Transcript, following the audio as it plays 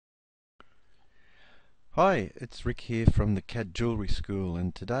Hi, it's Rick here from the CAD Jewelry School,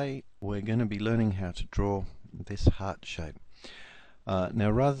 and today we're going to be learning how to draw this heart shape. Now,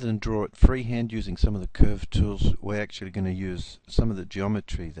 rather than draw it freehand using some of the curve tools, we're actually going to use some of the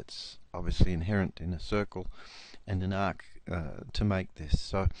geometry that's obviously inherent in a circle and an arc to make this.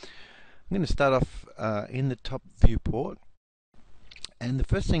 So I'm going to start off in the top viewport, and the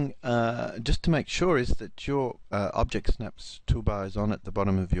first thing just to make sure is that your Object Snaps toolbar is on at the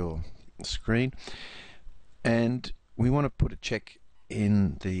bottom of your screen. And we want to put a check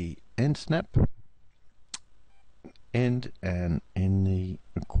in the end snap, and in the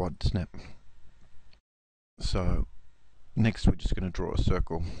quad snap. So next we're just going to draw a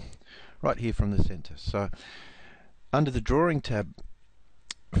circle right here from the center. So under the drawing tab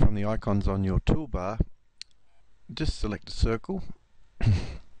from the icons on your toolbar, just select a circle.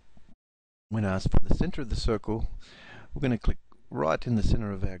 When asked for the center of the circle, we're going to click right in the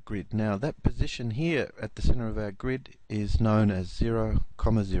center of our grid. Now that position here at the center of our grid is known as 0,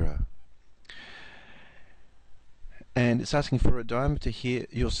 0. And it's asking for a diameter here.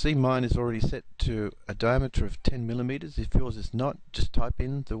 You'll see mine is already set to a diameter of 10 millimeters. If yours is not, just type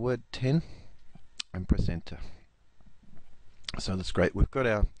in the word 10 and press enter. So that's great. We've got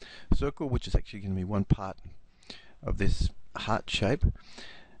our circle, which is actually going to be one part of this heart shape.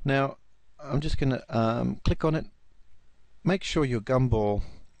 Now I'm just going to click on it. Make sure your gumball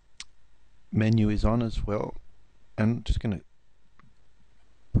menu is on as well, and I'm just going to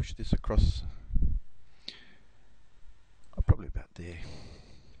push this across, probably about there.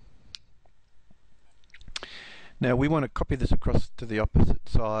 Now we want to copy this across to the opposite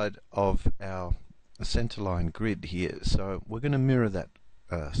side of our centerline grid here, so we're going to mirror that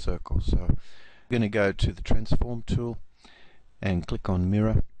circle. So we're going to go to the transform tool and click on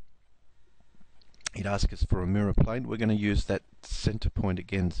mirror. It asks us for a mirror plane. We're going to use that center point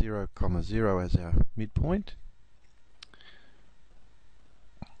again, 0, 0 as our midpoint.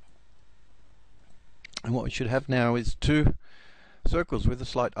 And what we should have now is two circles with a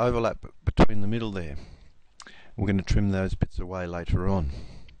slight overlap between the middle there. We're going to trim those bits away later on.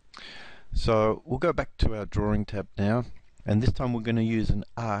 So we'll go back to our drawing tab now, and this time we're going to use an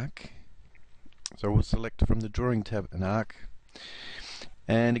arc. So we'll select from the drawing tab an arc.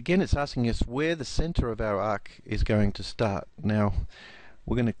 And again, it's asking us where the center of our arc is going to start. Now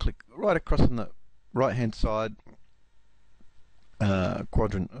we're going to click right across on the right hand side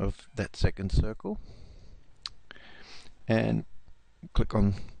quadrant of that second circle, and click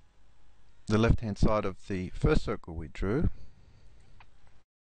on the left hand side of the first circle we drew,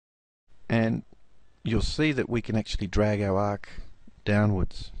 and you'll see that we can actually drag our arc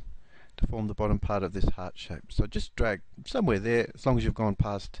downwards to form the bottom part of this heart shape. So just drag somewhere there, as long as you've gone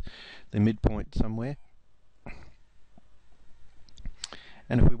past the midpoint somewhere.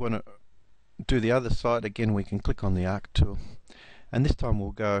 And if we want to do the other side, again we can click on the arc tool, and this time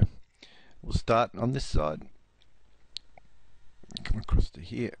we'll start on this side, come across to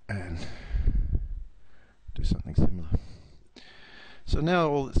here and do something similar. So now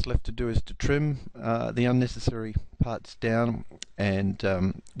all that's left to do is to trim the unnecessary parts down, and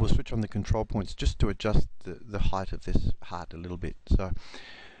we'll switch on the control points just to adjust the height of this heart a little bit. So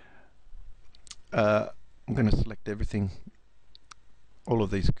I'm going to select everything, all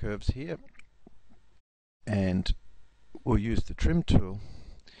of these curves here, and we'll use the trim tool.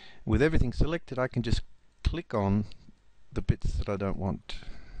 With everything selected, I can just click on the bits that I don't want,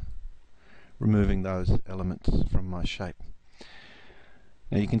 removing those elements from my shape.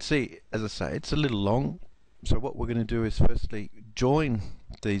 Now you can see, as I say, it's a little long, so what we're going to do is firstly join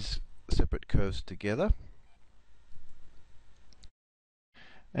these separate curves together,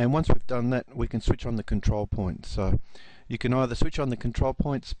 and once we've done that we can switch on the control points. So you can either switch on the control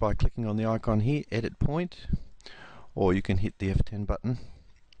points by clicking on the icon here, edit point, or you can hit the F10 button,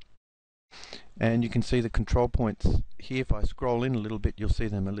 and you can see the control points here. If I scroll in a little bit, you'll see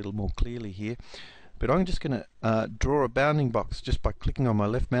them a little more clearly here. But I'm just going to draw a bounding box just by clicking on my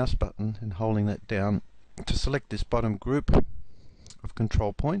left mouse button and holding that down to select this bottom group of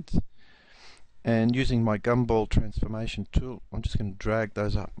control points. And using my gumball transformation tool, I'm just going to drag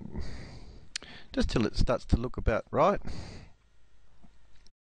those up just till it starts to look about right.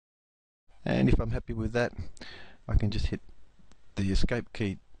 And if I'm happy with that, I can just hit the escape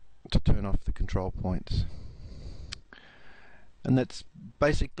key to turn off the control points. And that's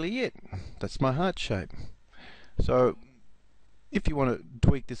basically it. That's my heart shape. So if you want to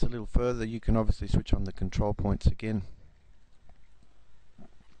tweak this a little further, you can obviously switch on the control points again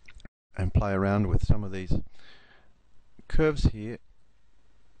and play around with some of these curves here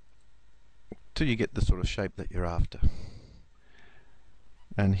till you get the sort of shape that you're after.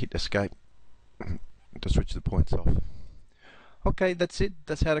 And hit escape to switch the points off. Okay, that's it.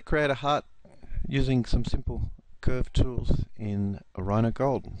 That's how to create a heart using some simple curve tools in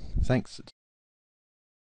RhinoGold. Thanks.